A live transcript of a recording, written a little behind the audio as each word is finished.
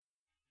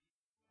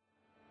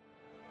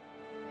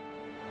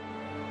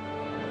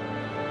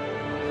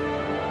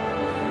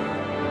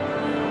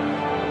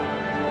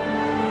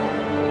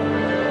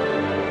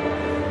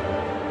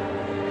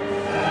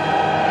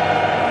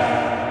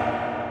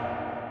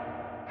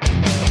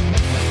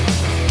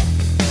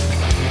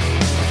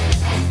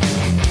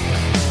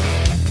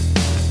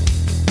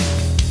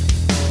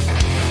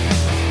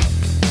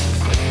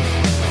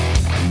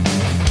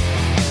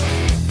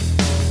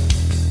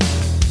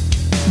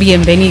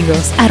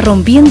Bienvenidos a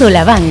Rompiendo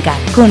la Banca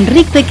con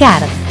Rick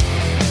Descartes,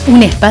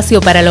 un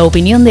espacio para la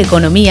opinión de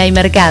economía y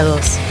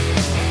mercados.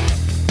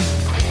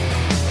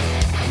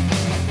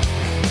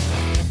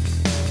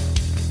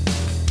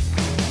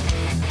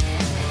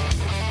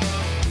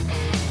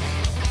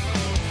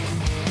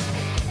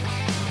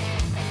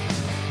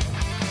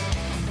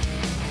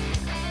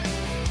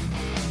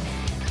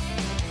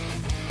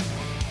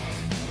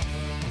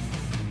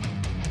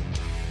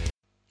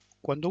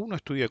 Cuando uno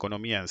estudia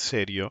economía en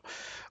serio,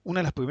 una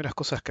de las primeras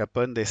cosas que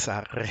aprende es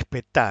a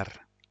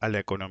respetar a la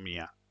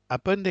economía.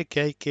 Aprende que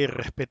hay que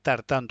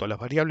respetar tanto a las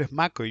variables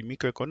macro y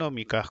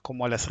microeconómicas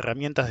como a las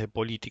herramientas de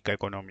política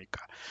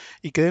económica,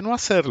 y que de no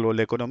hacerlo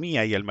la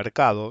economía y el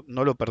mercado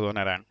no lo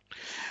perdonarán.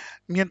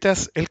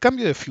 Mientras el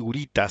cambio de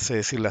figuritas, es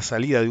decir, la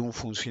salida de un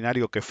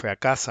funcionario que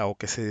fracasa o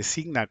que se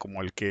designa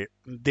como el que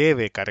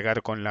debe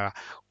cargar con la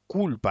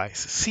culpa, es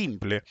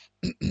simple,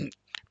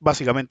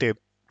 básicamente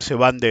se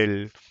van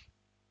del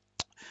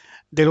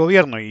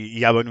gobierno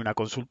y abren una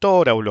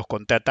consultora o los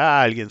contrata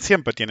a alguien,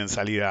 siempre tienen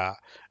salida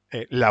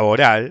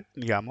laboral,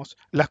 digamos,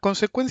 las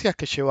consecuencias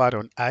que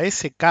llevaron a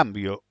ese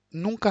cambio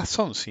nunca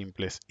son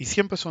simples y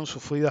siempre son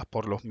sufridas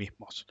por los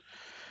mismos.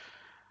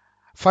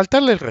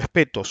 Faltarle el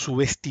respeto,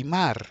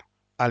 subestimar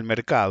al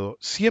mercado,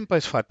 siempre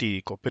es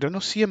fatídico, pero no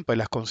siempre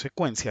las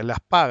consecuencias las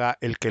paga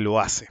el que lo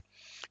hace.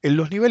 En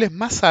los niveles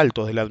más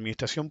altos de la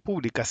administración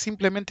pública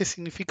simplemente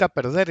significa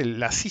perder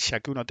la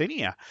silla que uno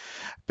tenía,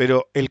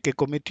 pero el que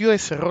cometió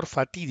ese error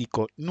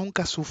fatídico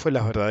nunca sufre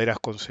las verdaderas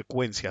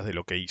consecuencias de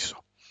lo que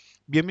hizo.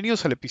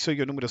 Bienvenidos al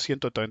episodio número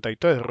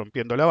 133 de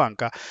Rompiendo la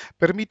Banca.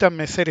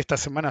 Permítanme ser esta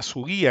semana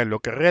su guía en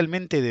lo que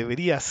realmente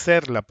debería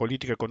ser la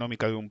política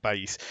económica de un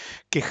país,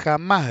 que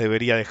jamás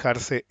debería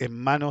dejarse en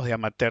manos de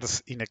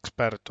amateurs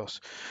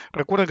inexpertos.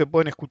 Recuerden que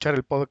pueden escuchar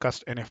el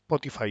podcast en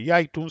Spotify y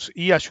iTunes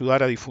y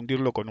ayudar a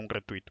difundirlo con un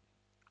retweet.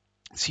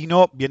 Si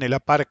no, viene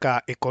la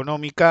parca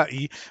económica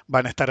y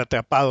van a estar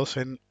atrapados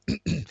en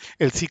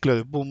el ciclo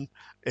de boom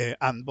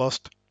and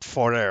bust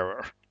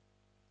forever.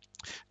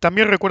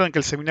 También recuerden que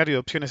el seminario de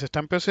opciones está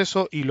en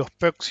proceso y los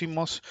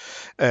próximos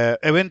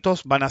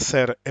eventos van a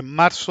ser en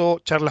marzo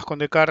charlas con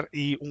Descartes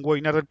y un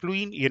webinar del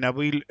plugin, y en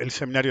abril el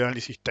seminario de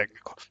análisis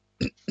técnico.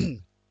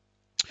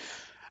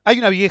 Hay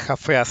una vieja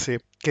frase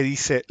que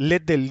dice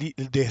 "Let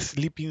the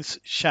sleeping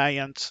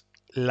giants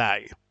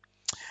lie".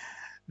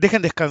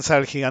 Dejen descansar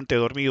al gigante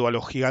dormido, a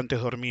los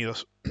gigantes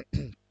dormidos.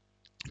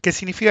 Que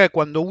significa que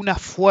cuando una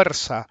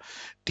fuerza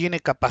tiene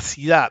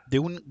capacidad de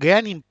un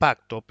gran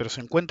impacto, pero se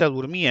encuentra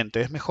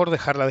durmiente, es mejor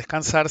dejarla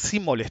descansar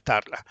sin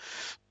molestarla.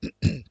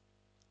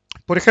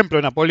 Por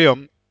ejemplo,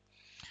 Napoleón,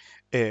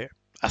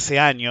 hace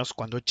años,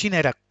 cuando China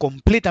era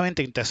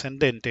completamente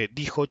intrascendente,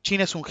 dijo: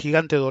 China es un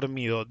gigante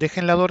dormido,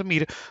 déjenla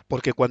dormir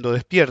porque cuando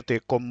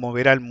despierte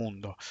conmoverá al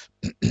mundo.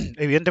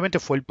 Evidentemente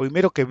fue el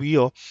primero que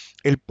vio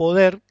el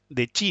poder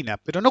de China,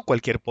 pero no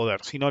cualquier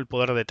poder, sino el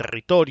poder de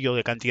territorio,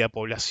 de cantidad de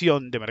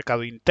población, de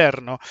mercado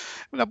interno.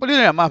 Napoleón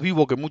era más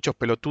vivo que muchos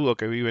pelotudos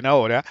que viven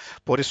ahora,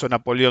 por eso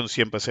Napoleón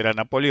siempre será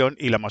Napoleón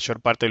y la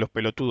mayor parte de los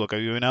pelotudos que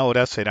viven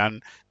ahora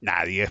serán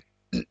nadie.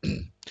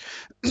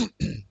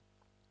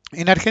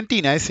 En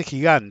Argentina ese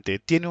gigante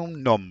tiene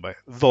un nombre: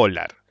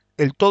 dólar.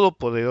 El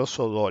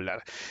todopoderoso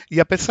dólar. Y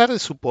a pesar de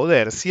su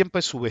poder, siempre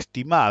es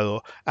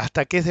subestimado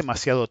hasta que es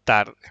demasiado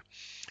tarde.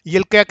 Y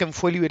el Kraken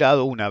fue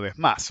liberado una vez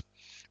más.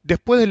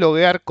 Después de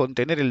lograr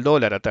contener el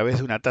dólar a través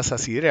de una tasa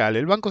sideral,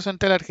 el Banco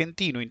Central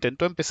argentino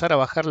intentó empezar a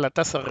bajar la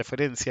tasa de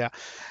referencia,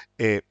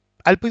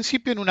 al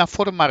principio en una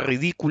forma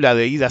ridícula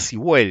de idas y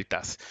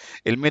vueltas.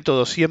 El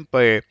método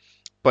siempre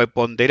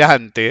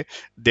preponderante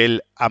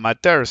del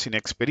amateur sin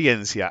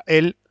experiencia,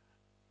 el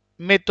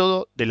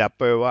método de la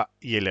prueba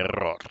y el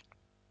error.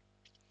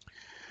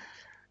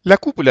 La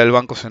cúpula del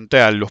Banco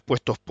Central, los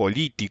puestos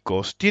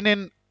políticos,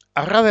 tienen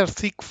a rather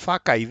thick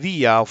fuck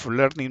idea of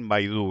learning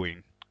by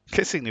doing.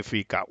 ¿Qué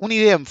significa? Una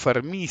idea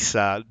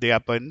enfermiza de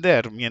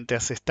aprender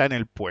mientras está en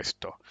el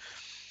puesto.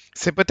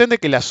 Se pretende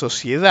que la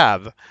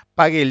sociedad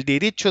pague el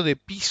derecho de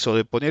piso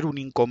de poner un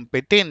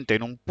incompetente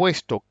en un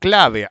puesto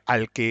clave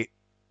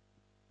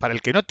para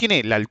el que no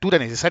tiene la altura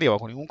necesaria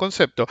bajo ningún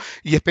concepto,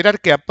 y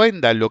esperar que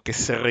aprenda lo que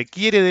se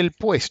requiere del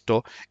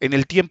puesto en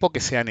el tiempo que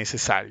sea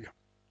necesario.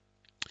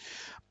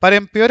 Para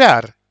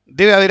empeorar,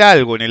 debe haber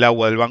algo en el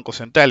agua del Banco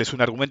Central. Es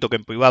un argumento que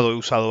en privado he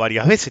usado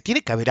varias veces.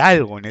 Tiene que haber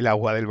algo en el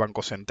agua del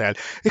Banco Central.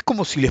 Es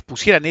como si les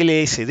pusieran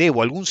LSD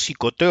o algún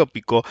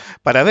psicotrópico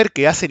para ver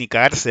qué hacen y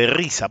cagarse de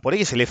risa. Por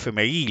ahí es el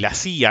FMI, la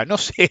CIA, no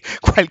sé,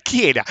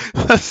 cualquiera.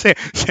 No sé,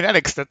 serán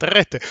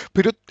extraterrestres.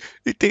 Pero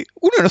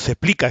uno no se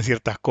explica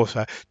ciertas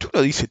cosas.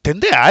 Uno dice,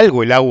 ¿tendrá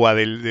algo el agua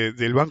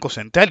del Banco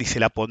Central y se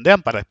la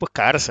pondrán para después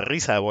cagarse de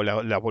risa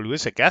de la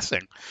boludeces que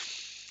hacen?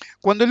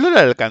 Cuando el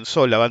dólar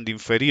alcanzó la banda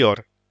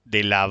inferior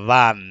de la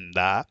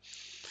banda,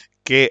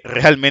 que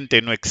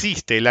realmente no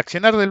existe, el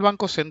accionar del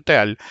Banco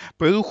Central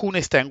produjo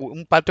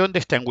un patrón de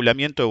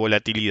estrangulamiento de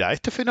volatilidad.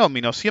 Este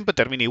fenómeno siempre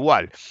termina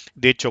igual.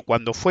 De hecho,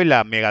 cuando fue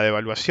la mega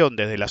devaluación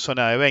desde la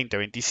zona de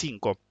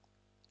 20-25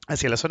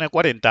 hacia la zona de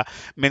 40,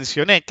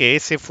 mencioné que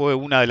ese fue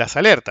una de las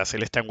alertas,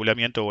 el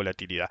estrangulamiento de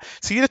volatilidad.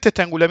 Si bien este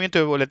estrangulamiento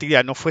de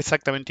volatilidad no fue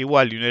exactamente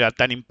igual y no era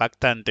tan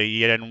impactante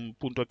y era en un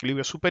punto de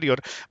equilibrio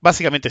superior,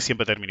 básicamente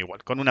siempre termina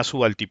igual, con una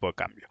suba del tipo de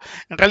cambio.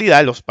 En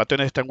realidad, los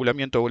patrones de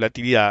estrangulamiento de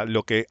volatilidad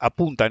lo que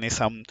apuntan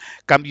es a un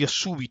cambio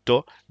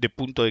súbito de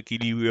punto de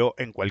equilibrio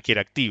en cualquier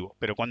activo.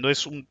 Pero cuando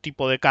es un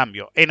tipo de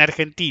cambio en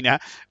Argentina,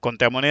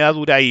 contra moneda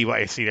dura, y va a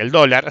decir el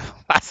dólar,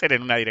 va a ser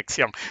en una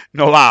dirección,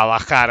 no va a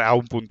bajar a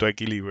un punto de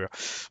equilibrio.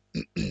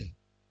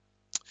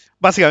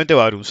 Básicamente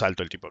va a haber un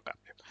salto del tipo de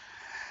cambio.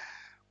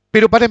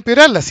 Pero para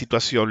empeorar la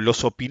situación,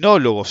 los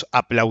opinólogos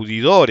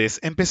aplaudidores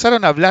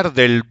empezaron a hablar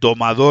del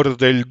domador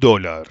del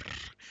dólar.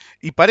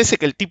 Y parece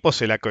que el tipo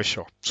se la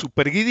cayó.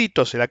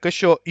 Superguidito se la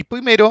cayó. Y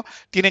primero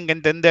tienen que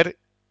entender,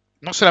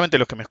 no solamente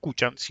los que me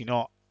escuchan,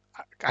 sino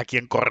a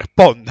quien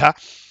corresponda,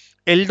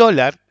 el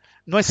dólar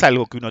no es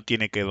algo que uno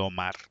tiene que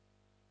domar.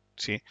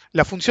 ¿Sí?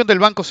 La función del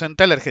Banco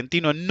Central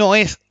argentino no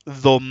es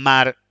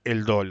domar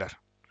el dólar,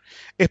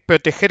 es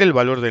proteger el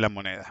valor de la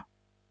moneda.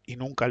 Y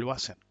nunca lo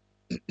hacen.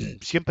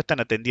 Siempre están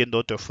atendiendo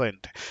otro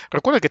frente.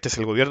 Recuerda que este es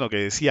el gobierno que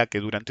decía que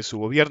durante su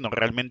gobierno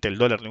realmente el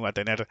dólar no iba a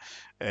tener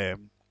eh,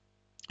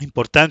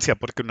 importancia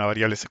porque era una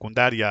variable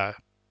secundaria,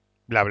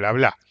 bla, bla,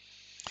 bla.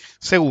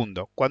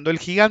 Segundo, cuando el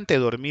gigante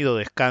dormido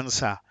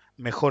descansa,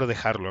 mejor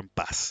dejarlo en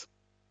paz.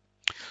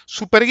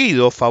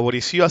 Superguido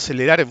favoreció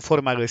acelerar en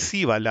forma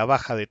agresiva la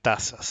baja de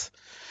tasas,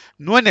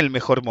 no en el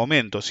mejor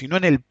momento, sino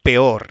en el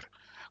peor,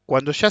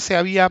 cuando ya se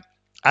había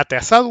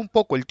atrasado un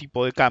poco el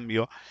tipo de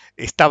cambio,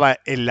 estaba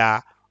en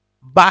la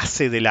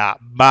base de la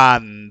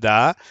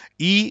banda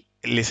y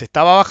les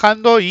estaba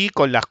bajando y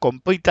con las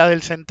compritas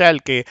del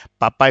central que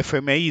papá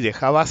FMI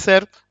dejaba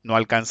hacer, no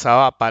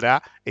alcanzaba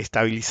para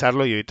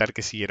estabilizarlo y evitar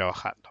que siguiera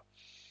bajando.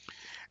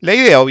 La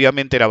idea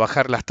obviamente era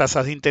bajar las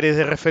tasas de interés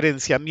de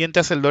referencia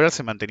mientras el dólar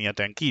se mantenía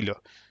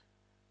tranquilo.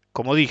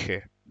 Como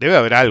dije, debe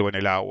haber algo en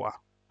el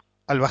agua.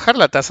 Al bajar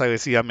la tasa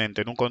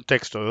agresivamente en un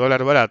contexto de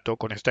dólar barato,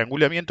 con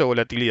estrangulamiento de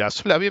volatilidad,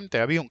 solamente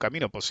había un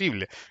camino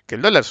posible, que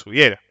el dólar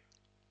subiera.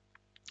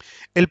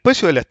 El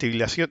precio de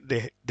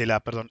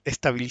la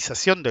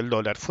estabilización del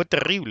dólar fue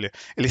terrible.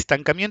 El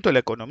estancamiento de la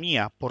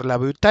economía por la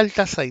brutal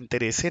tasa de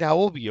interés era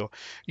obvio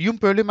y un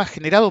problema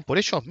generado por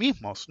ellos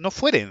mismos. No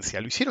fue herencia,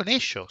 lo hicieron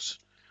ellos.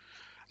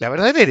 La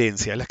verdadera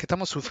herencia, la que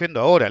estamos sufriendo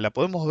ahora, la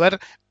podemos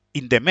ver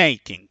in the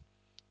making,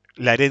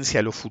 la herencia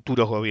de los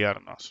futuros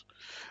gobiernos.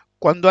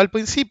 Cuando al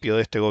principio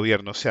de este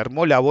gobierno se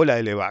armó la bola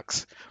de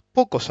Levax,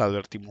 pocos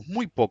advertimos,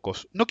 muy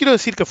pocos. No quiero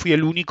decir que fui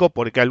el único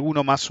porque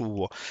alguno más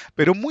hubo,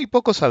 pero muy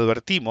pocos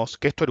advertimos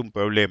que esto era un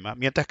problema,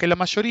 mientras que la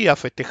mayoría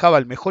festejaba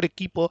el mejor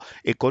equipo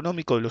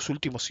económico de los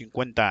últimos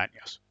 50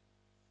 años.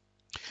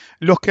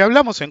 Los que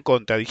hablamos en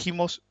contra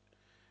dijimos,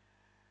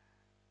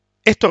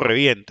 esto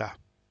revienta.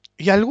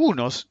 Y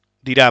algunos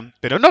dirán,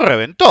 pero no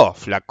reventó,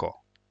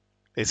 flaco.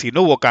 Es decir,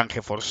 no hubo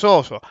canje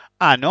forzoso.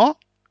 Ah, ¿no?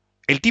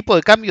 El tipo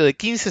de cambio de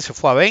 15 se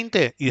fue a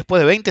 20 y después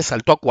de 20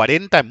 saltó a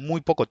 40 en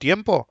muy poco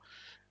tiempo.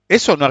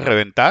 ¿Eso no es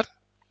reventar?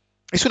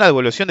 Es una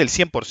devaluación del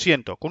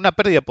 100%, con una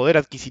pérdida de poder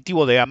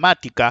adquisitivo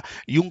dramática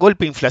y un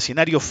golpe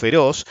inflacionario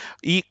feroz,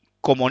 y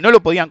como no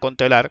lo podían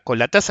controlar, con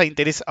la tasa de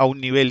interés a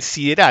un nivel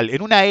sideral,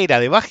 en una era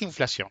de baja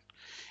inflación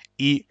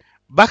y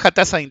baja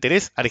tasa de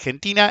interés,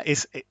 Argentina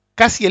es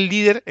casi el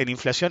líder en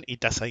inflación y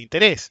tasa de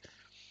interés.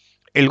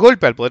 El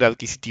golpe al poder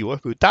adquisitivo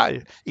es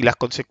brutal y las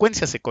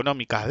consecuencias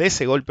económicas de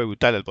ese golpe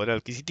brutal al poder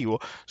adquisitivo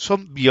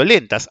son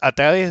violentas a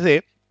través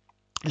de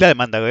la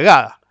demanda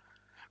agregada.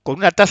 Con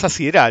una tasa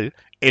sideral,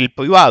 el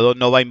privado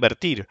no va a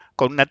invertir.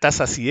 Con una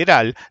tasa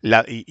sideral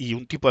y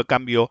un tipo de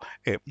cambio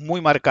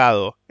muy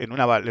marcado en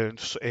una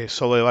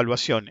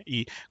sobrevaluación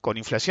y con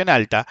inflación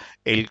alta,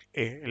 el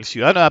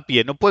ciudadano de a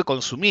pie no puede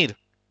consumir.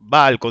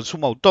 Va al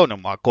consumo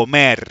autónomo, a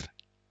comer,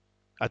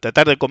 a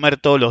tratar de comer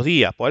todos los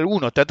días. Pues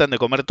algunos tratan de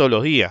comer todos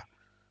los días.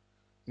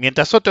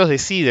 Mientras otros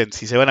deciden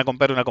si se van a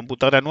comprar una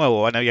computadora nueva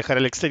o van a viajar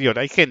al exterior,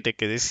 hay gente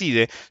que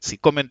decide si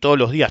comen todos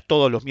los días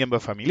todos los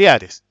miembros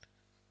familiares.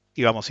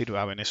 Y vamos a ir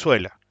a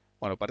Venezuela.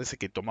 Bueno, parece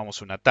que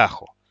tomamos un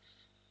atajo.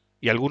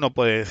 Y alguno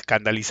puede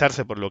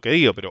escandalizarse por lo que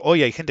digo, pero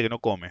hoy hay gente que no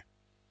come.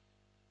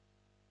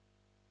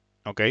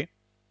 ¿Ok?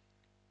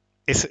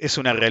 Es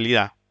una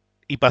realidad.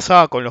 Y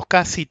pasaba con los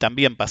K, sí,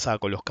 también pasaba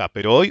con los K,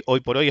 pero hoy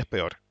por hoy es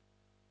peor.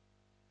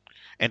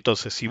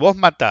 Entonces, si vos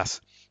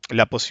matás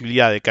la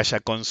posibilidad de que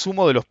haya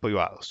consumo de los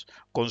privados,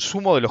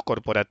 consumo de los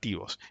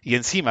corporativos, y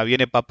encima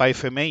viene papá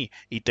FMI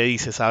y te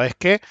dice, ¿sabes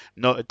qué?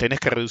 No, tenés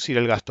que reducir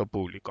el gasto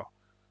público.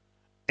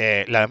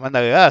 La demanda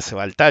agregada se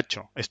va al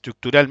tacho.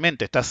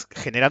 Estructuralmente estás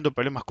generando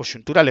problemas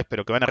coyunturales,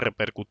 pero que van a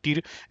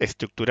repercutir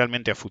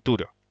estructuralmente a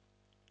futuro.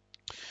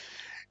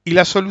 Y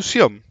la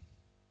solución,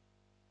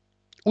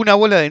 una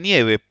bola de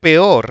nieve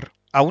peor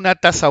a una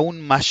tasa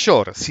aún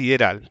mayor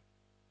sideral.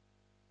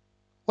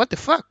 What the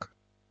fuck?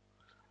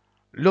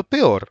 Lo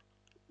peor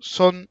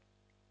son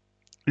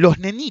los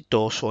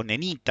nenitos o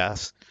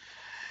nenitas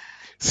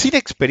Sin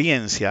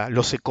experiencia,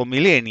 los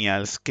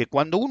ecomillennials, que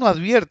cuando uno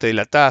advierte de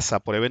la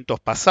tasa por eventos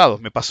pasados,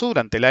 me pasó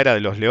durante la era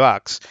de los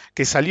Levax,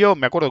 que salió,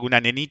 me acuerdo que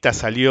una nenita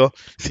salió,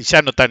 si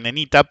ya no tan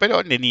nenita,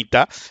 pero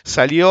nenita,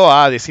 salió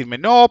a decirme,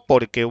 no,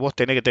 porque vos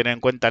tenés que tener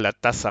en cuenta la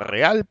tasa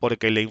real,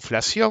 porque la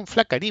inflación,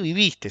 flaca, ni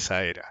viviste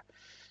esa era.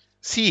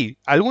 Sí,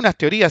 algunas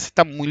teorías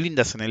están muy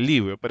lindas en el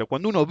libro, pero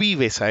cuando uno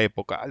vive esa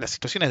época, la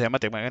situación es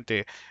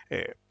dramáticamente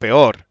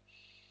peor.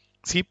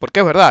 Sí, porque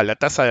es verdad, la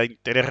tasa de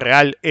interés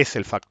real es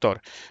el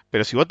factor.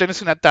 Pero si vos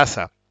tenés una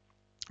tasa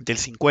del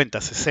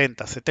 50,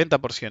 60,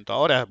 70%,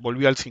 ahora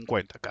volvió al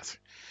 50 casi,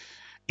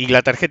 y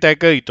la tarjeta de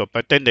crédito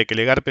pretende que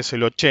le garpes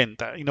el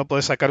 80 y no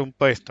podés sacar un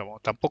préstamo,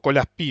 tampoco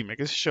las pymes,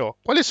 qué sé yo,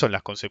 ¿cuáles son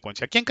las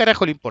consecuencias? ¿A quién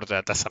carajo le importa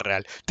la tasa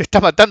real? Te está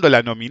matando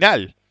la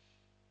nominal.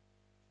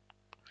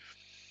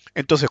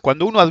 Entonces,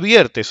 cuando uno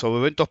advierte sobre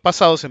eventos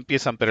pasados,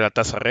 empiezan, pero la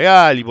tasa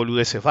real y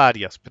boludeces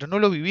varias, pero no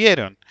lo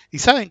vivieron. ¿Y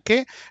saben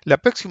qué? La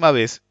próxima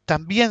vez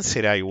también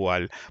será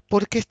igual,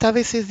 porque esta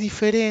vez es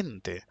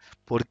diferente,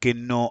 porque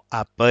no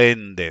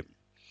aprenden.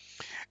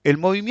 El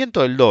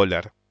movimiento del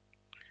dólar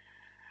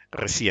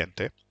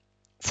reciente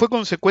fue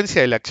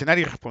consecuencia del accionar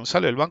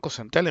irresponsable del Banco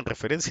Central en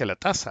referencia a la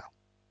tasa.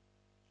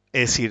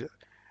 Es decir,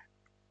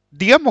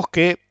 digamos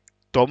que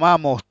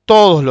tomamos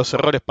todos los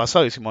errores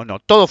pasados y decimos, no,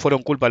 todos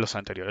fueron culpa de los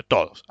anteriores,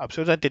 todos,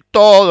 absolutamente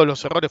todos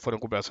los errores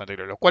fueron culpa de los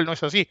anteriores, lo cual no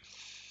es así.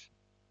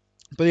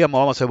 Pero digamos,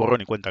 vamos a hacer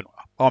borrón y cuenta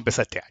nueva. Vamos a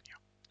empezar este año.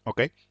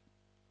 ¿Ok?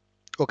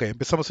 Ok,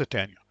 empezamos este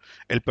año.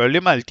 El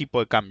problema del tipo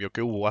de cambio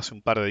que hubo hace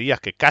un par de días,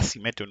 que casi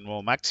mete un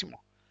nuevo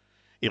máximo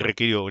y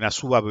requirió una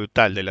suba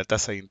brutal de la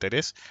tasa de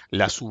interés,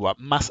 la suba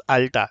más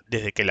alta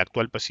desde que el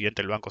actual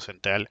presidente del Banco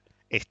Central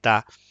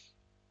está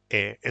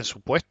en su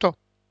puesto,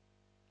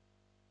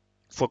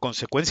 fue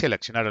consecuencia del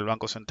accionar del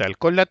Banco Central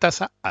con la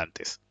tasa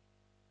antes.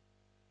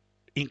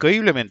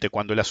 Increíblemente,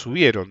 cuando la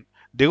subieron,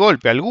 de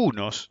golpe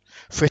algunos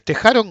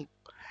festejaron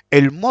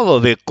el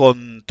modo de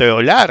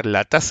controlar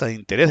la tasa de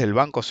interés del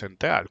Banco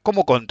Central.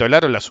 ¿Cómo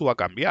controlaron la suba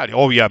cambiaria?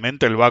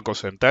 Obviamente el Banco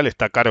Central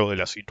está a cargo de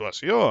la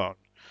situación.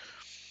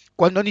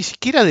 Cuando ni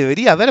siquiera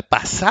debería haber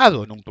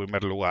pasado en un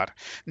primer lugar,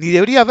 ni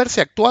debería haberse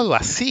actuado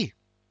así,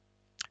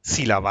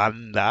 si la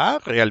banda A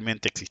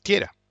realmente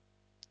existiera.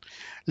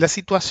 La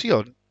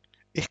situación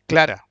es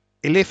clara.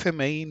 El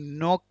FMI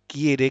no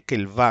quiere que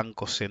el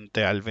Banco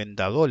Central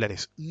venda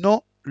dólares.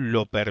 No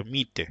lo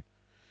permite.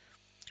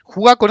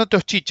 Jugá con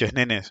otros chiches,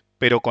 nenes,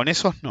 pero con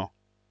esos no,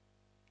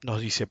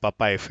 nos dice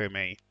papá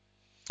FMI.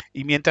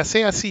 Y mientras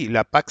sea así,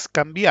 la Pax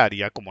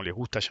cambiaria, como les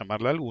gusta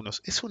llamarla a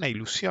algunos, es una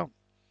ilusión.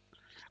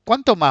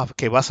 ¿Cuánto más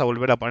que vas a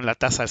volver a poner la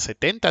tasa al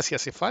 70 si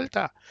hace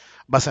falta?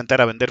 ¿Vas a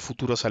entrar a vender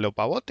futuros a lo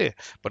pavote?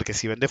 Porque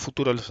si vendés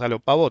futuros a lo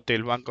pavote,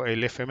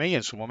 el FMI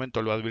en su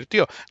momento lo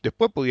advirtió.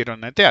 Después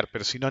pudieron netear,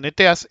 pero si no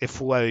neteas es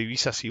fuga de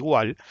divisas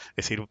igual,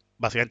 es decir,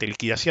 básicamente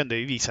liquidación de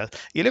divisas.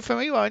 Y el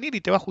FMI va a venir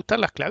y te va a ajustar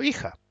las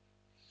clavijas.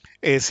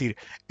 Es decir,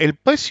 el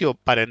precio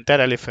para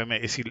entrar al FMI,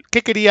 es decir,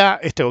 ¿qué quería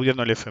este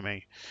gobierno del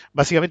FMI?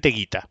 Básicamente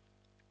guita,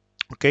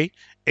 ¿ok?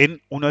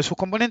 En uno de sus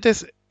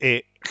componentes,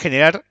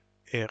 generar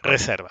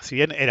reservas. Si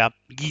bien era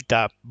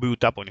guita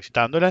bruta, porque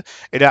necesitaban dólares,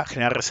 era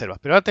generar reservas.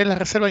 Pero ahora tenés las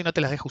reservas y no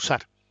te las deja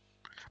usar.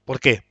 ¿Por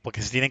qué?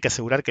 Porque se tienen que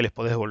asegurar que les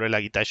podés devolver la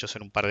guita a ellos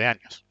en un par de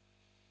años.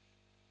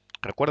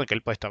 Recuerden que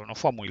el préstamo no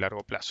fue a muy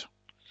largo plazo.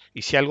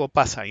 Y si algo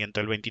pasa y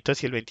entre el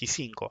 23 y el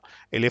 25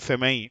 el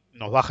FMI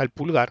nos baja el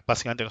pulgar,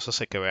 básicamente nos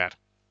hace quebrar.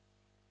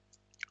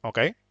 ¿Ok?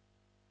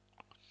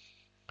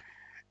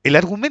 El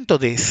argumento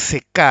de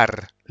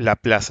secar la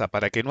plaza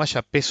para que no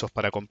haya pesos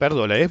para comprar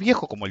dólares es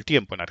viejo como el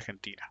tiempo en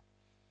Argentina.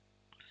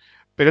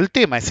 Pero el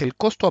tema es el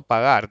costo a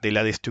pagar de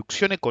la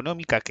destrucción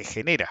económica que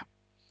genera,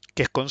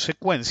 que es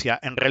consecuencia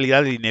en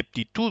realidad de la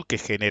ineptitud que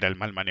genera el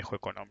mal manejo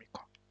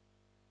económico.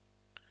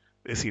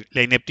 Es decir,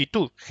 la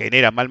ineptitud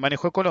genera mal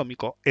manejo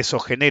económico, eso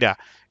genera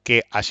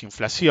que haya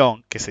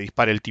inflación, que se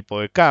dispare el tipo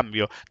de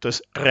cambio,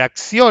 entonces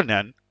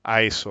reaccionan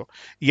a eso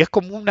y es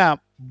como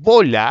una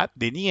bola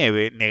de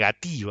nieve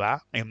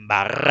negativa,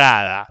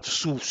 embarrada,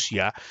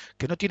 sucia,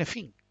 que no tiene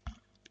fin.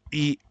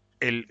 Y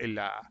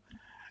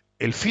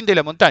el fin de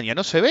la montaña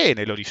no se ve en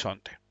el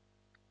horizonte.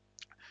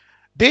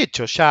 De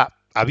hecho, ya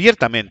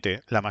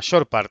abiertamente la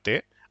mayor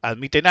parte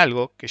admiten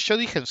algo que yo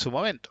dije en su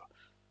momento.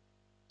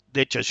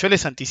 De hecho, yo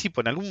les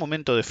anticipo, en algún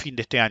momento de fin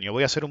de este año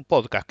voy a hacer un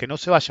podcast que no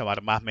se va a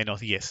llamar más menos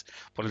 10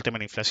 por el tema de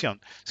la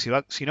inflación,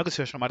 sino que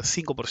se va a llamar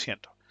 5%.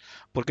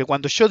 Porque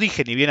cuando yo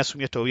dije, ni bien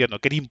asumió este gobierno,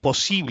 que era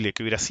imposible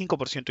que hubiera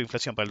 5% de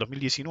inflación para el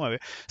 2019,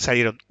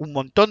 salieron un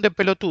montón de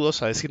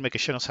pelotudos a decirme que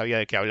yo no sabía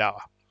de qué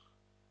hablaba.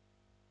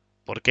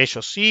 Porque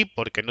ellos sí,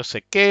 porque no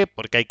sé qué,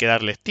 porque hay que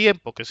darles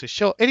tiempo, qué sé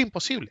yo. Era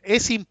imposible.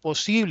 Es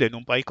imposible en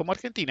un país como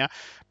Argentina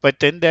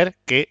pretender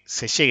que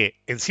se llegue,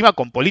 encima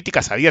con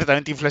políticas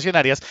abiertamente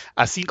inflacionarias,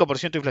 a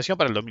 5% de inflación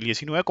para el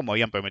 2019, como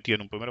habían prometido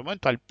en un primer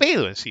momento, al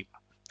pedo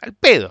encima. Al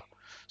pedo.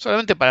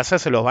 Solamente para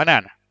hacerse los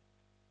bananas.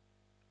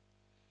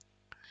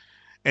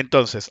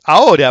 Entonces,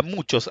 ahora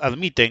muchos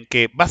admiten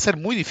que va a ser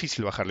muy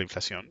difícil bajar la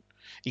inflación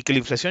y que la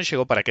inflación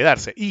llegó para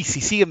quedarse. Y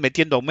si siguen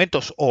metiendo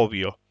aumentos,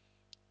 obvio.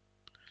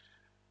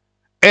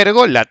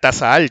 Ergo, la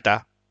tasa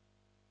alta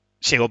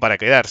llegó para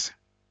quedarse,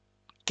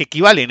 que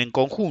equivalen en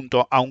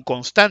conjunto a un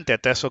constante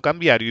atraso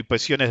cambiario y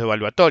presiones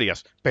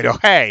devaluatorias. Pero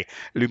hey,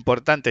 lo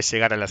importante es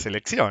llegar a las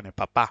elecciones,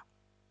 papá.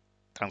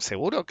 ¿Están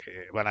seguros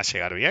que van a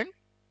llegar bien?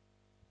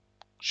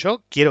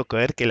 Yo quiero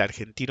creer que el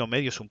argentino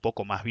medio es un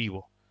poco más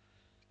vivo,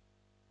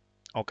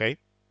 ¿ok?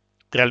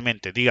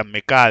 Realmente,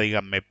 díganme K,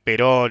 díganme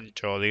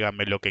Peroncho,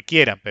 díganme lo que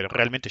quieran, pero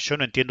realmente yo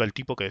no entiendo al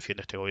tipo que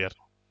defiende este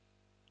gobierno,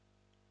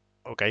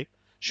 ¿ok?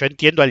 Yo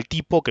entiendo al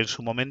tipo que en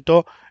su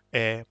momento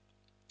eh,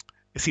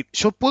 es decir,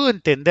 yo puedo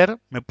entender,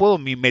 me puedo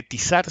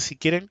mimetizar, si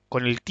quieren,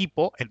 con el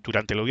tipo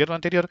durante el gobierno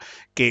anterior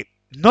que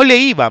no le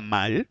iba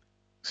mal,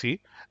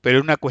 ¿sí?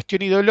 Pero una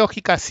cuestión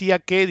ideológica hacía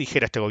que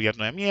dijera este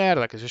gobierno de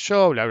mierda, qué sé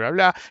yo, bla, bla,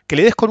 bla. Que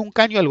le des con un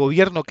caño al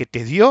gobierno que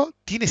te dio,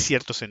 tiene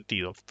cierto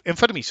sentido.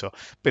 Enfermizo,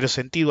 pero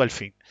sentido al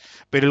fin.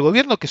 Pero el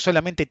gobierno que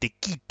solamente te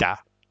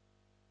quita,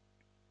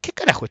 ¿qué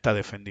carajo está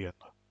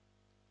defendiendo?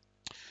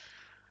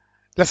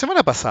 La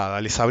semana pasada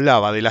les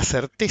hablaba de la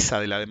certeza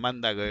de la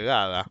demanda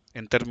agregada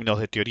en términos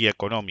de teoría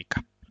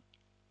económica.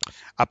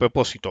 A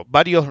propósito,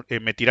 varios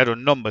me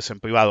tiraron nombres en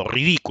privado,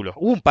 ridículos.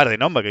 Hubo un par de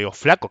nombres que digo,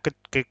 flaco,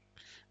 ¿qué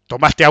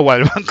tomaste agua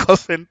del Banco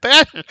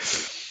Central?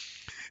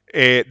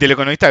 Del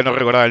economista que no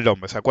recordaba el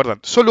nombre, ¿se acuerdan?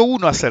 Solo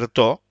uno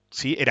acertó,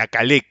 ¿sí? Era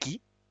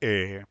Kalecki,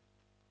 eh,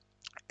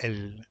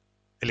 el,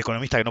 el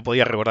economista que no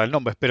podía recordar el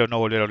nombre, espero no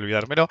volver a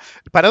olvidármelo.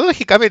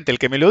 Paradójicamente, el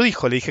que me lo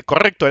dijo, le dije,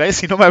 correcto, era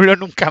ese y no me habló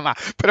nunca más.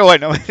 Pero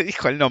bueno, me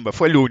dijo el nombre,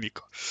 fue el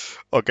único.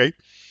 ¿Ok?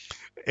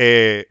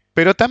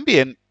 Pero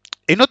también,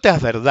 en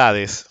otras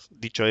verdades,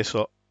 dicho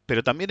eso,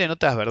 pero también en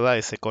otras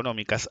verdades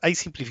económicas hay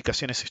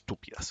simplificaciones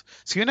estúpidas.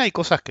 Si bien hay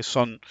cosas que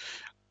son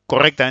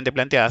correctamente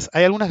planteadas,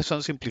 hay algunas que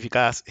son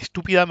simplificadas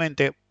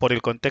estúpidamente por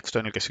el contexto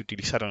en el que se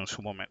utilizaron en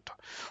su momento.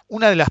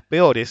 Una de las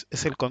peores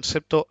es el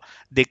concepto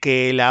de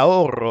que el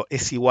ahorro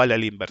es igual a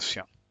la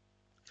inversión.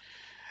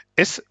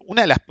 Es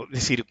una de las, es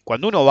decir,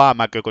 cuando uno va a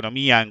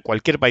macroeconomía en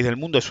cualquier país del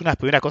mundo, es una de las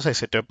primeras cosas que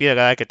se te olvida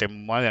cada vez que te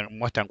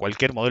muestran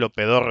cualquier modelo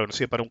pedorro que no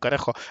sirve para un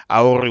carajo,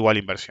 ahorro igual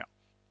inversión.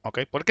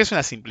 ¿Ok? Porque es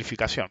una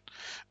simplificación.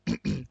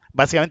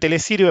 Básicamente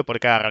les sirve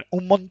porque agarran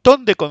un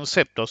montón de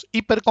conceptos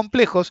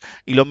hipercomplejos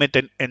y lo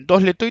meten en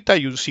dos letritas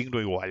y un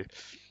signo igual.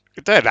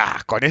 Entonces,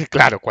 con eso,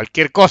 claro,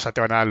 cualquier cosa te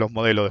van a dar los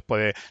modelos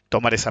después de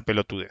tomar esa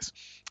pelotudez.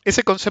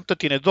 Ese concepto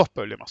tiene dos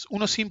problemas,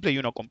 uno simple y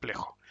uno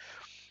complejo.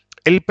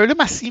 El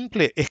problema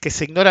simple es que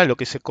se ignora lo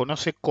que se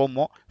conoce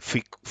como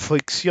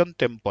fricción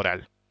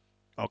temporal.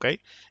 ¿Ok?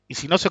 Y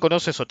si no se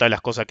conoce, es otra de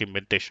las cosas que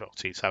inventé yo.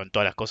 Si saben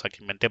todas las cosas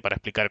que inventé para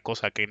explicar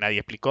cosas que nadie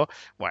explicó.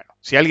 Bueno,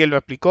 si alguien lo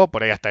explicó,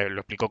 por ahí hasta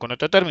lo explicó con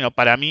otro término,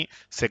 para mí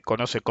se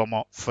conoce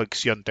como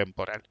fricción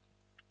temporal.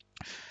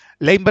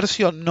 La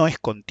inversión no es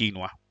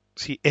continua,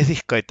 ¿sí? Es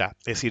discreta.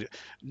 Es decir,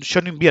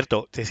 yo no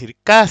invierto, es decir,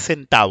 cada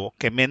centavo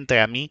que me entre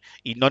a mí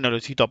y no lo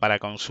necesito para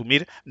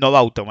consumir, no va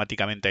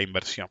automáticamente a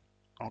inversión.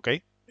 ¿Ok?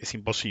 Es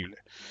imposible.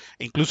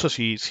 Incluso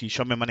si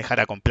yo me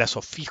manejara con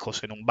plazos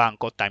fijos en un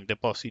banco, time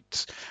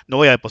deposits, no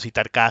voy a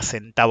depositar cada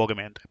centavo que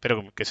me entre.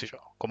 Pero, qué sé yo,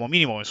 como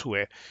mínimo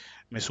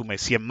me sume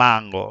 100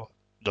 mangos,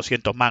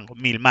 200 mangos,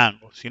 1000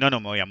 mangos. Si no, no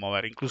me voy a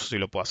mover, incluso si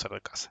lo puedo hacer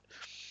de casa.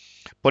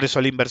 Por eso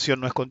la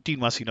inversión no es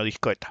continua, sino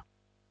discreta.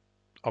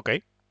 ¿Ok?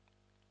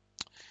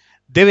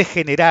 Debe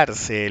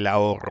generarse el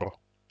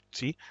ahorro,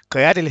 ¿sí?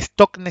 Crear el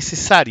stock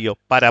necesario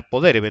para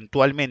poder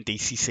eventualmente, y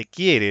si se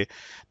quiere,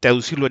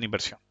 traducirlo en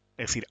inversión.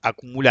 Es decir,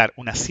 acumular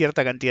una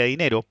cierta cantidad de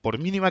dinero, por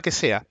mínima que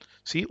sea,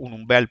 ¿sí? Un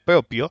umbral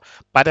propio,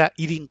 para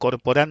ir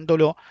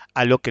incorporándolo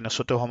a lo que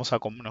nosotros vamos a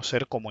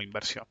conocer como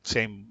inversión.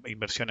 Sea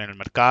inversión en el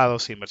mercado,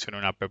 sea inversión en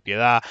una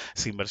propiedad,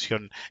 sea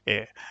inversión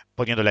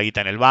poniendo la guita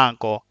en el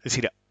banco. Es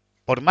decir,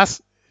 por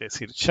más es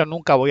decir, yo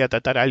nunca voy a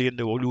tratar a alguien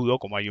de boludo,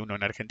 como hay uno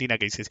en Argentina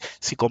que dice,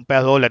 si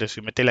compras dólares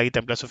y metes la guita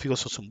en plazo fijo,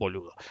 sos un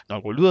boludo. No,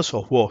 el boludo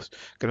sos vos,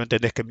 que no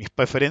entendés que mis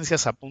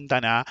preferencias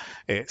apuntan a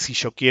si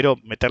yo quiero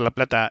meter la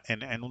plata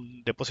en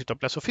un depósito a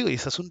plazo fijo y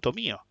es asunto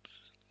mío.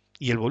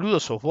 Y el boludo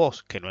sos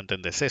vos, que no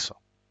entendés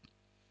eso.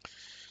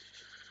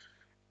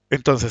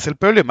 Entonces, el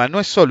problema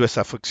no es solo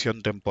esa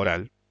fricción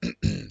temporal,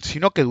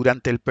 sino que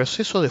durante el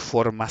proceso de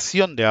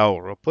formación de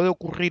ahorro puede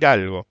ocurrir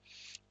algo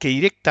que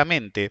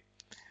directamente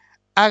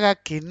haga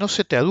que no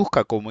se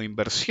traduzca como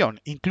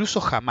inversión, incluso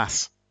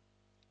jamás.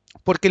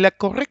 Porque la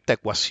correcta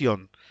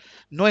ecuación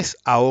no es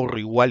ahorro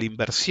igual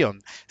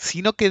inversión,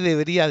 sino que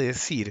debería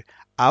decir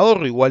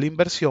ahorro igual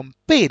inversión,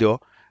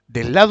 pero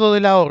del lado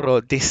del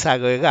ahorro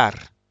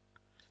desagregar,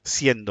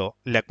 siendo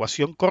la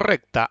ecuación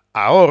correcta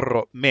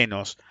ahorro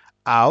menos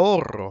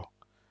ahorro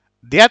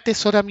de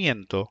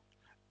atesoramiento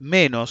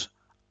menos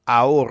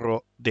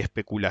ahorro de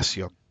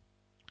especulación.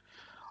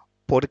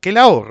 Porque el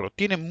ahorro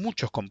tiene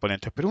muchos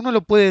componentes, pero uno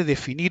lo puede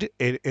definir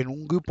en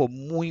un grupo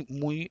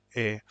muy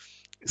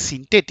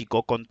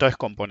sintético con tres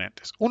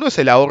componentes. Uno es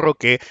el ahorro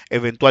que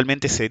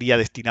eventualmente sería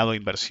destinado a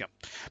inversión,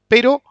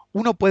 pero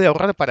uno puede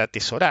ahorrar para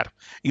atesorar.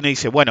 Y uno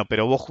dice, bueno,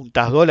 pero vos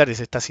juntás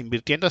dólares, estás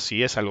invirtiendo,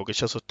 sí, es algo que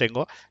yo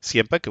sostengo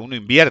siempre que uno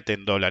invierte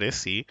en dólares,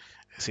 sí,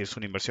 es decir, es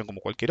una inversión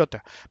como cualquier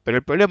otra. Pero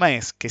el problema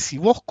es que si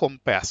vos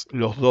comprás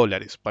los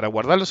dólares para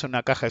guardarlos en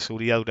una caja de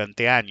seguridad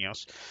durante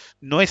años,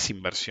 no es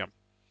inversión.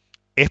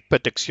 es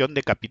protección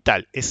de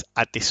capital, es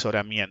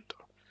atesoramiento.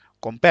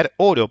 Comprar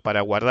oro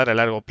para guardar a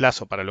largo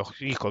plazo para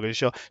los hijos, que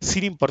yo,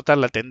 sin importar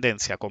la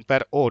tendencia,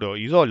 comprar oro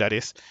y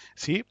dólares,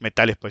 ¿sí?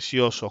 Metales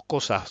preciosos,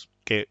 cosas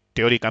que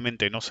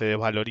teóricamente no se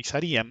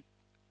desvalorizarían,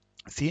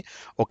 ¿sí?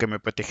 O que me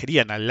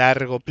protegerían a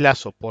largo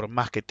plazo por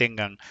más que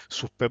tengan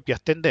sus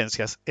propias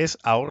tendencias, es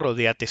ahorro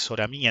de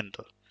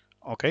atesoramiento.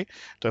 ¿Ok?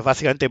 Entonces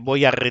básicamente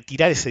voy a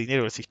retirar ese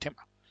dinero del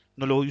sistema.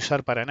 No lo voy a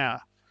usar para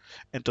nada.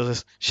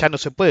 Entonces ya no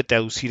se puede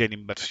traducir en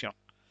inversión.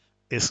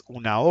 Es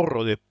un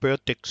ahorro de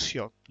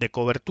protección, de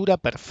cobertura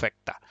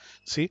perfecta.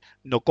 ¿Sí?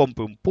 No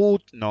compro un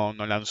put, no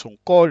lanzo un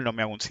call, no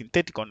me hago un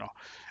sintético, no.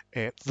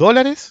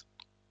 Dólares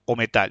o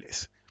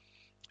metales.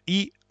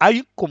 Y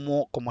hay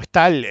como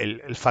está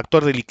el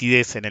factor de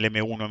liquidez en el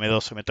M1,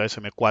 M2,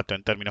 M3, M4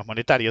 en términos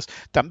monetarios,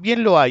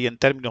 también lo hay en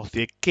términos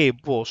de qué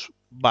vos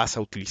vas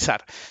a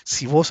utilizar.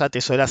 Si vos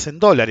atesorás en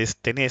dólares,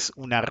 tenés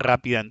una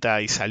rápida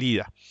entrada y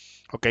salida.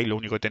 ¿Ok? Lo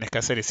único que tenés que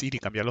hacer es ir y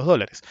cambiar los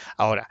dólares.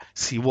 Ahora,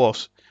 si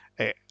vos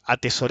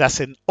atesorás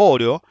en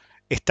oro,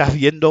 estás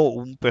viendo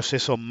un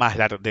proceso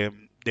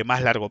de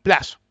más largo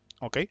plazo.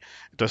 ¿Ok?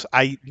 Entonces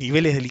hay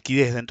niveles de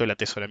liquidez dentro del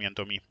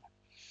atesoramiento mismo.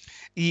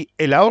 Y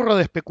el ahorro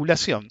de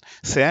especulación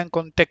se da en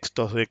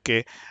contextos de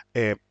que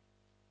eh,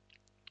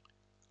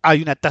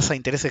 hay una tasa de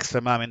interés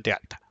extremadamente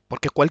alta.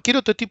 Porque cualquier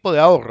otro tipo de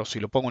ahorro, si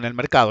lo pongo en el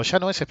mercado, ya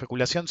no es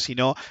especulación,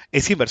 sino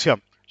es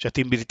inversión. Yo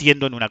estoy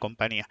invirtiendo en una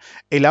compañía.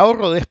 El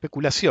ahorro de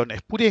especulación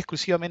es pura y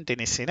exclusivamente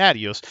en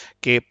escenarios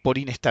que por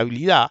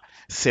inestabilidad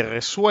se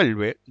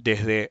resuelve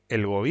desde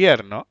el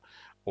gobierno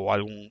o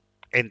algún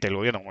ente del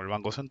gobierno como el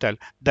Banco Central,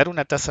 dar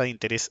una tasa de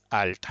interés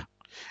alta.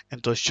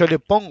 Entonces yo le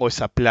pongo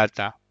esa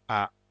plata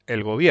a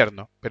el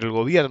gobierno, pero el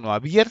gobierno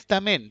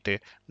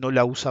abiertamente no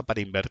la usa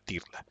para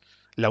invertirla,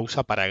 la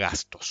usa para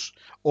gastos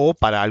o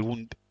para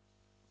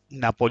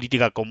una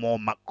política como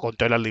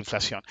controlar la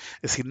inflación.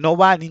 Es decir, no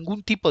va a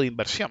ningún tipo de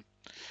inversión.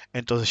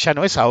 Entonces ya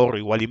no es ahorro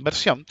igual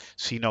inversión,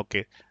 sino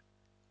que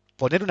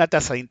poner una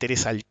tasa de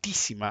interés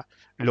altísima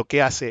lo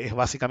que hace es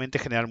básicamente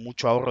generar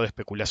mucho ahorro de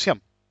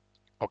especulación.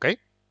 ¿Ok?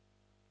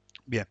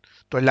 Bien,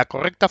 entonces la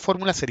correcta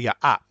fórmula sería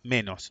A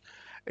menos,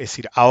 es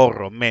decir,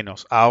 ahorro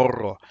menos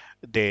ahorro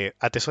de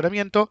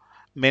atesoramiento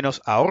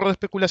menos ahorro de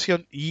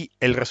especulación y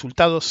el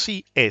resultado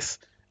sí es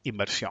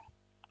inversión.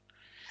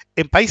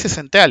 En países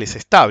centrales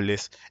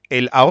estables,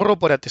 el ahorro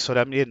por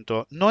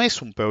atesoramiento no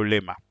es un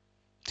problema,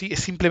 ¿sí? Es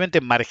simplemente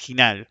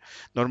marginal.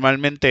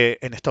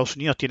 Normalmente en Estados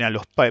Unidos tienen a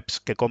los PEPs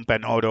que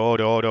compran oro,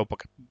 oro, oro,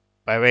 porque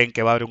ven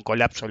que va a haber un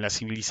colapso en la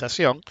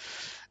civilización.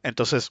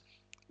 Entonces,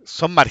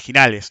 son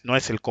marginales, no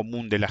es el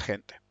común de la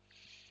gente.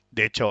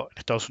 De hecho, en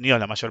Estados Unidos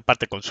la mayor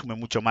parte consume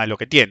mucho más de lo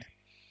que tiene.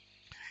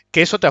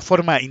 Que es otra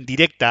forma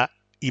indirecta,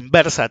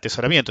 inversa de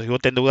atesoramiento. Si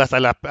vos te endeudas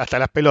hasta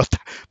las pelotas,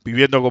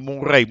 viviendo como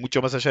un rey,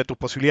 mucho más allá de tus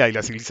posibilidades, y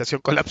la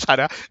civilización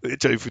colapsara, de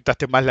hecho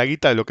disfrutaste más la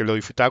guita de lo que lo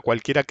disfrutaba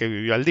cualquiera que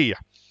vivió al día.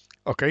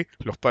 ¿Ok?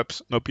 Los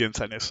pups no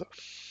piensan eso.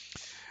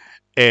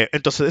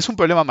 Entonces es un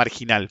problema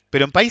marginal,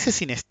 pero en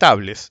países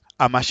inestables,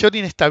 a mayor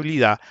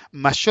inestabilidad,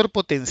 mayor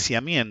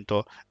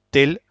potenciamiento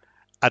del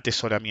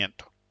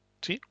atesoramiento.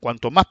 ¿Sí?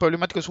 Cuanto más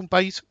problemático es un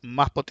país,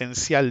 más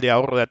potencial de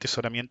ahorro de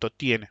atesoramiento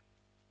tiene.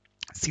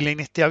 Si la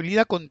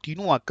inestabilidad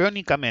continúa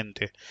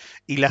crónicamente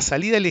y la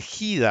salida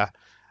elegida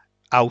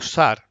a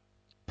usar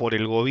por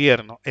el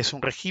gobierno es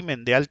un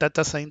régimen de alta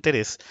tasa de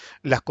interés,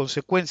 las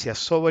consecuencias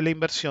sobre la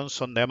inversión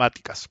son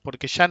dramáticas,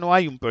 porque ya no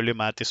hay un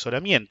problema de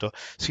atesoramiento,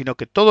 sino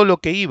que todo lo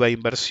que iba a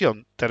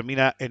inversión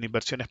termina en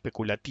inversión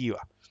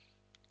especulativa.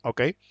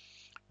 ¿Ok?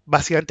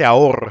 Básicamente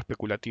ahorro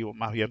especulativo,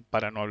 más bien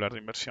para no hablar de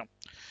inversión.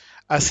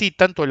 Así,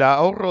 tanto el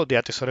ahorro de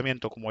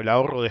atesoramiento como el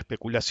ahorro de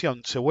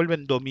especulación se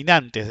vuelven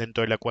dominantes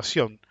dentro de la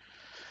ecuación,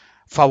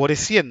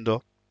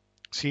 favoreciendo,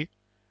 ¿sí?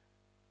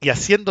 Y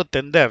haciendo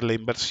tender la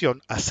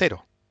inversión a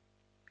cero.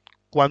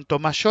 Cuanto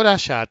mayor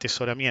haya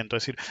atesoramiento,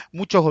 es decir,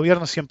 muchos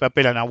gobiernos siempre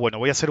apelan a, bueno,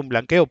 voy a hacer un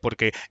blanqueo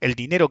porque el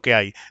dinero que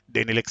hay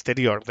en el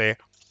exterior de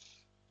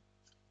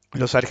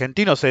los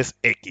argentinos es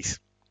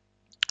X.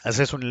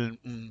 Haces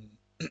un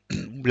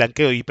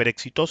blanqueo hiper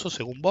exitoso,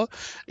 según vos,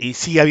 y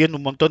sigue habiendo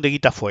un montón de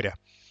guita afuera.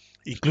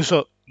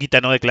 Incluso guita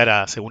no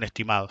declarada, según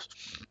estimados.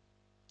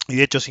 Y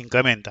de hecho se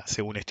incrementa,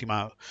 según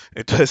estimado.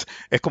 Entonces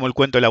es como el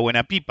cuento de la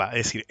buena pipa.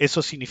 Es decir,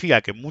 eso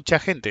significa que mucha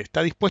gente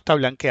está dispuesta a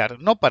blanquear,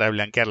 no para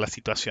blanquear la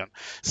situación,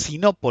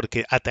 sino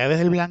porque a través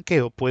del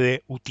blanqueo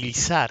puede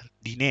utilizar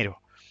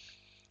dinero.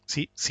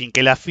 ¿Sí? Sin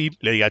que la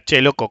FIP le diga,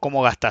 che, loco,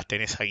 ¿cómo gastaste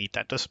en esa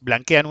guita? Entonces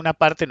blanquean una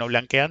parte, no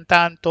blanquean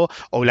tanto,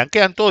 o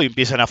blanquean todo y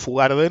empiezan a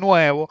fugar de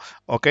nuevo.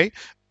 ¿Ok?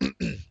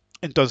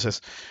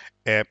 Entonces,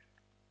 eh,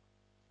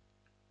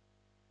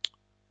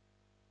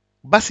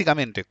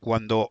 básicamente,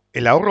 cuando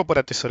el ahorro por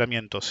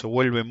atesoramiento se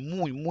vuelve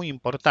muy, muy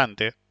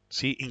importante,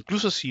 ¿sí?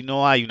 Incluso si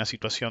no hay una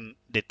situación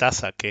de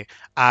tasa que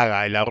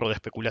haga el ahorro de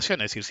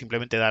especulación, es decir,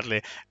 simplemente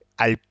darle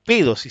al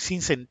pedo, si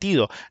sin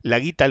sentido, la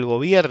guita al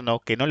gobierno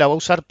que no la va a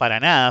usar para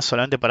nada,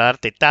 solamente para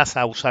darte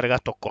tasa, usar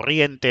gastos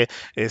corrientes,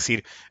 es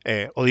decir,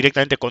 o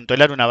directamente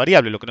controlar una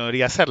variable, lo que no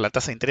debería hacer. La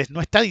tasa de interés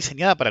no está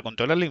diseñada para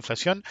controlar la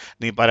inflación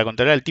ni para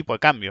controlar el tipo de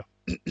cambio.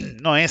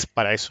 No es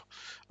para eso.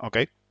 ¿ok?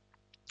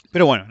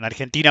 Pero bueno, en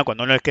Argentina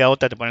cuando no les queda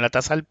otra te ponen la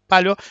tasa al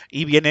palo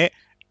y viene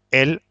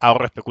el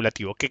ahorro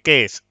especulativo.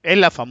 ¿Qué es? Es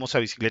la famosa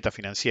bicicleta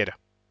financiera,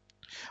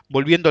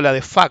 volviéndola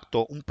de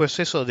facto un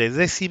proceso de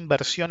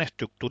desinversión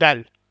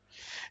estructural,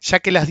 ya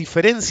que las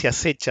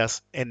diferencias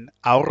hechas en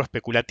ahorro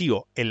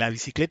especulativo en la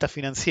bicicleta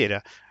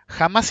financiera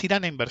jamás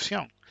irán a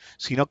inversión,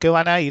 sino que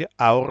van a ir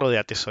a ahorro de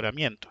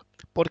atesoramiento.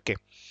 ¿Por qué?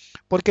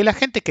 Porque la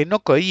gente que no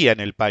caía en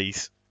el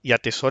país y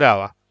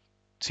atesoraba,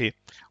 ¿sí?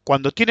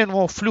 Cuando tiene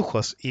nuevos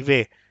flujos y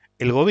ve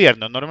el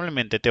gobierno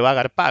normalmente te va a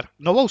agarpar,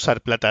 no va a usar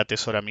plata de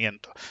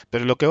atesoramiento,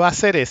 pero lo que va a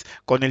hacer es,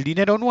 con el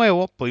dinero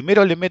nuevo,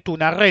 primero le meto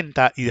una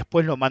renta y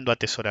después lo mando a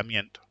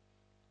atesoramiento.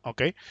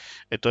 ¿Ok?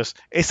 Entonces,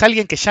 es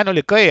alguien que ya no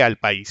le cree al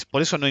país,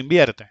 por eso no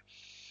invierte.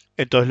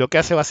 Entonces, lo que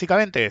hace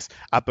básicamente es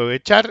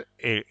aprovechar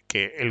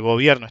que el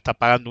gobierno está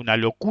pagando una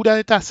locura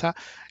de tasa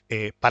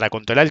para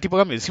controlar el tipo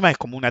de cambio. Encima es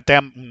como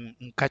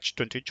un catch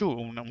 22,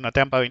 una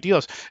trampa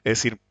 22. Es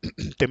decir,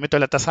 te meto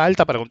la tasa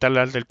alta para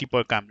controlar el tipo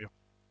de cambio.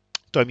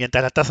 Entonces,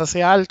 mientras la tasa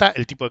sea alta,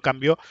 el tipo de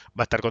cambio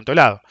va a estar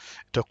controlado.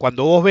 Entonces,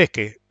 cuando vos ves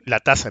que la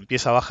tasa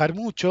empieza a bajar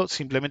mucho,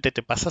 simplemente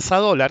te pasas a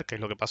dólar, que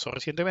es lo que pasó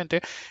recientemente,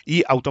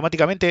 y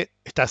automáticamente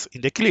estás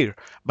in the clear.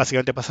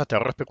 Básicamente pasaste de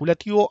ahorro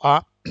especulativo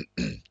a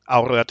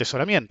ahorro de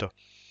atesoramiento.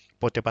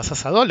 Pues te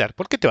pasas a dólar.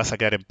 ¿Por qué te vas a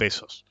quedar en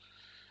pesos?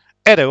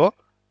 Ergo,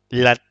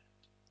 la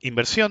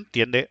inversión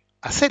tiende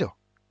a cero.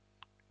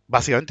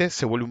 Básicamente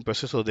se vuelve un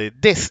proceso de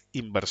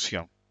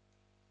desinversión.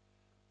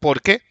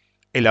 Porque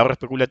el ahorro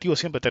especulativo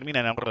siempre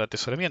termina en ahorro de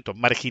atesoramiento.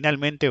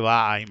 Marginalmente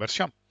va a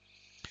inversión.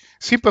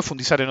 Sin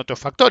profundizar en otros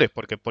factores,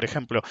 porque, por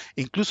ejemplo,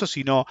 incluso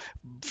si no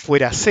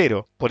fuera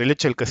cero por el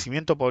hecho del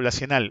crecimiento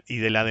poblacional y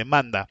de la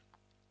demanda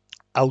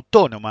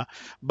autónoma,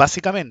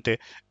 básicamente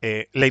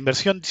la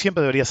inversión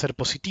siempre debería ser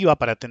positiva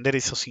para atender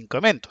esos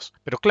incrementos.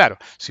 Pero claro,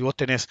 si vos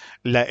tenés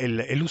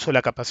el uso de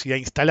la capacidad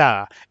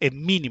instalada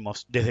en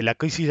mínimos desde la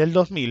crisis del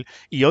 2000,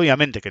 y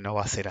obviamente que no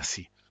va a ser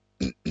así.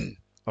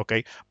 ¿Ok?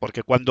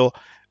 Porque cuando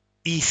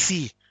y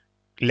si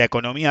la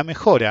economía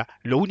mejora,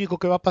 lo único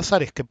que va a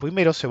pasar es que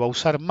primero se va a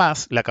usar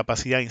más la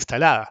capacidad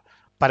instalada.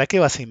 ¿Para qué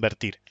vas a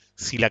invertir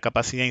si la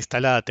capacidad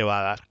instalada te va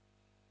a dar?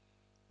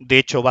 De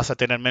hecho, vas a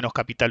tener menos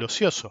capital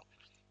ocioso,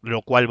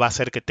 lo cual va a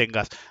hacer que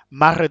tengas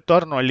más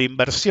retorno en la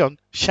inversión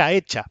ya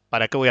hecha.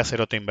 ¿Para qué voy a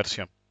hacer otra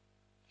inversión?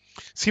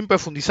 Sin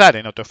profundizar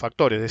en otros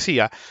factores,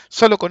 decía,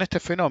 solo con este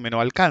fenómeno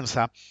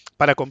alcanza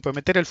para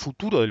comprometer el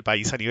futuro del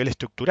país a nivel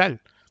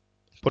estructural.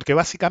 Porque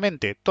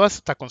básicamente todas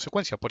estas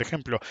consecuencias, por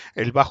ejemplo,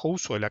 el bajo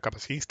uso de la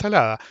capacidad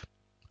instalada,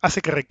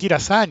 hace que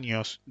requieras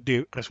años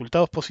de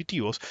resultados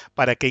positivos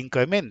para que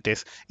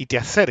incrementes y te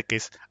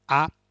acerques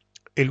a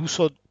el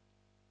uso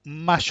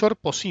mayor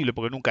posible,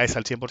 porque nunca es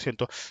al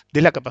 100%,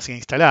 de la capacidad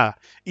instalada.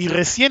 Y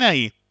recién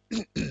ahí,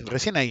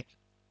 recién ahí,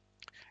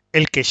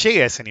 el que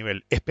llegue a ese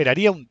nivel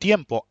esperaría un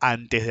tiempo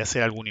antes de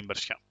hacer alguna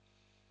inversión.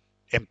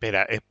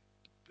 Espera,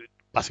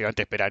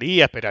 básicamente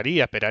esperaría,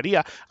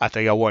 hasta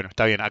diga, bueno,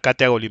 está bien, acá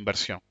te hago la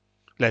inversión.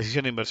 Las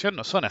decisiones de inversión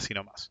no son así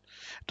nomás.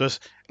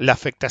 Entonces, la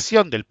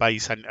afectación del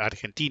país a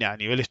Argentina a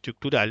nivel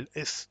estructural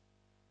es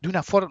de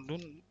una forma,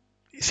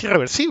 es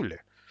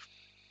irreversible,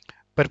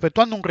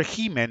 perpetuando un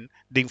régimen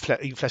de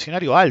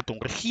inflacionario alto,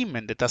 un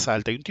régimen de tasa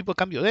alta y un tipo de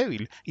cambio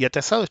débil y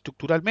atrasado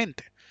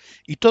estructuralmente.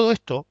 Y todo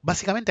esto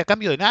básicamente a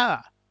cambio de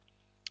nada.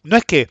 No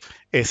es que,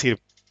 es decir,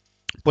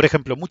 por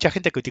ejemplo, mucha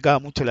gente criticaba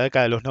mucho la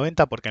década de los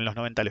 90 porque en los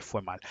 90 les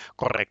fue mal,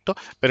 correcto,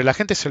 pero la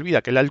gente se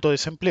olvida que el alto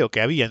desempleo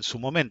que había en su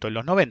momento en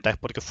los 90 es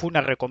porque fue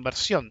una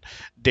reconversión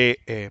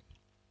de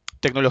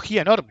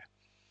tecnología enorme.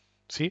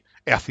 ¿Sí?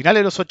 A finales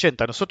de los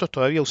 80 nosotros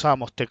todavía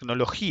usábamos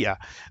tecnología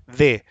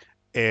de,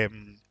 eh,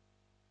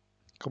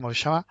 ¿cómo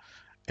se llama?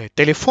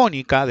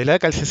 Telefónica de la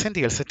década del 60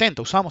 y del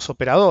 70, usábamos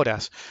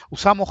operadoras,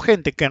 usábamos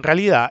gente que en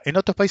realidad en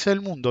otros países del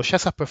mundo ya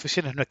esas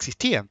profesiones no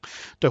existían.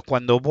 Entonces,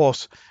 cuando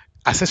vos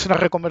haces una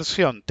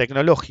reconversión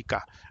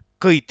tecnológica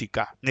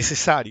crítica,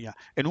 necesaria,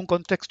 en un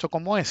contexto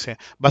como ese,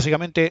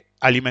 básicamente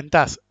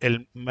alimentás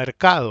el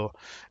mercado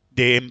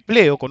de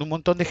empleo con un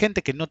montón de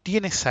gente que no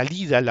tiene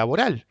salida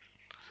laboral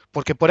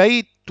porque por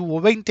ahí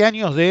tuvo 20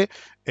 años de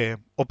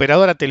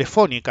operadora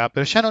telefónica,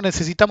 pero ya no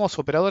necesitamos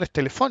operadores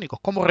telefónicos.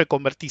 ¿Cómo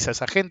reconvertís a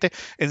esa gente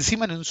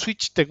encima en un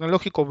switch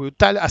tecnológico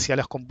brutal hacia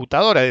las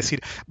computadoras? Es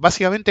decir,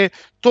 básicamente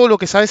todo lo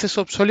que sabes es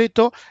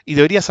obsoleto y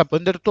deberías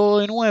aprender todo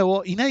de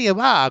nuevo y nadie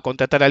va a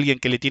contratar a alguien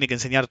que le tiene que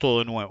enseñar todo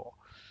de nuevo.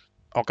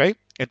 ¿Ok?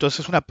 Entonces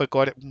es una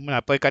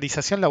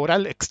precarización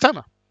laboral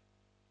extrema.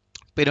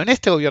 Pero en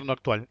este gobierno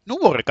actual no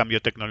hubo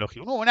recambio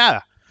tecnológico, no hubo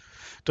nada.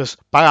 Entonces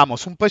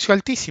pagamos un precio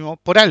altísimo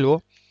por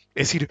algo.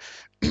 Es decir,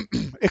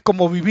 es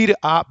como vivir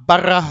a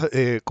barras,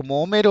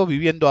 como Homero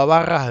viviendo a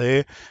barras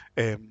de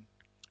eh,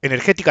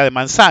 energética de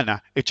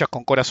manzana, hechas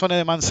con corazones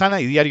de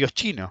manzana y diarios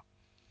chinos.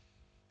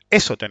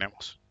 Eso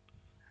tenemos.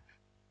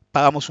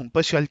 Pagamos un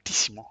precio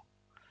altísimo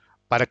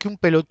para que un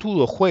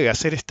pelotudo juegue a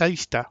ser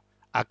estadista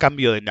a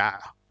cambio de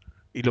nada.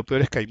 Y lo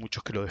peor es que hay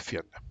muchos que lo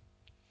defienden.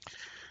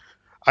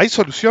 ¿Hay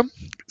solución?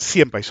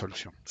 Siempre hay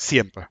solución,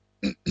 siempre.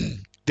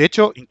 De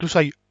hecho, incluso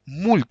hay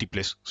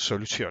múltiples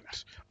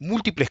soluciones,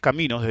 múltiples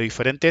caminos de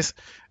diferentes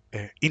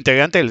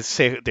integrantes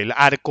del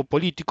arco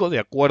político de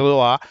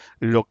acuerdo a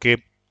lo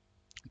que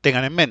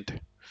tengan en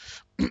mente.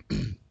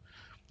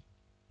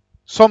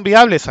 ¿Son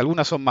viables?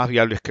 Algunas son más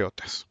viables que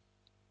otras.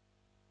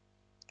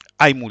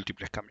 Hay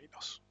múltiples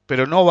caminos,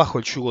 pero no bajo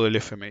el yugo del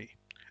FMI,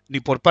 ni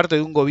por parte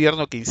de un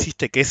gobierno que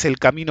insiste que es el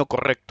camino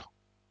correcto,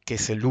 que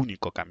es el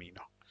único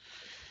camino,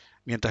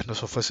 mientras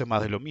nos ofrece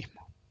más de lo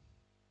mismo.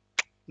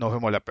 Nos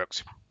vemos la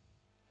próxima.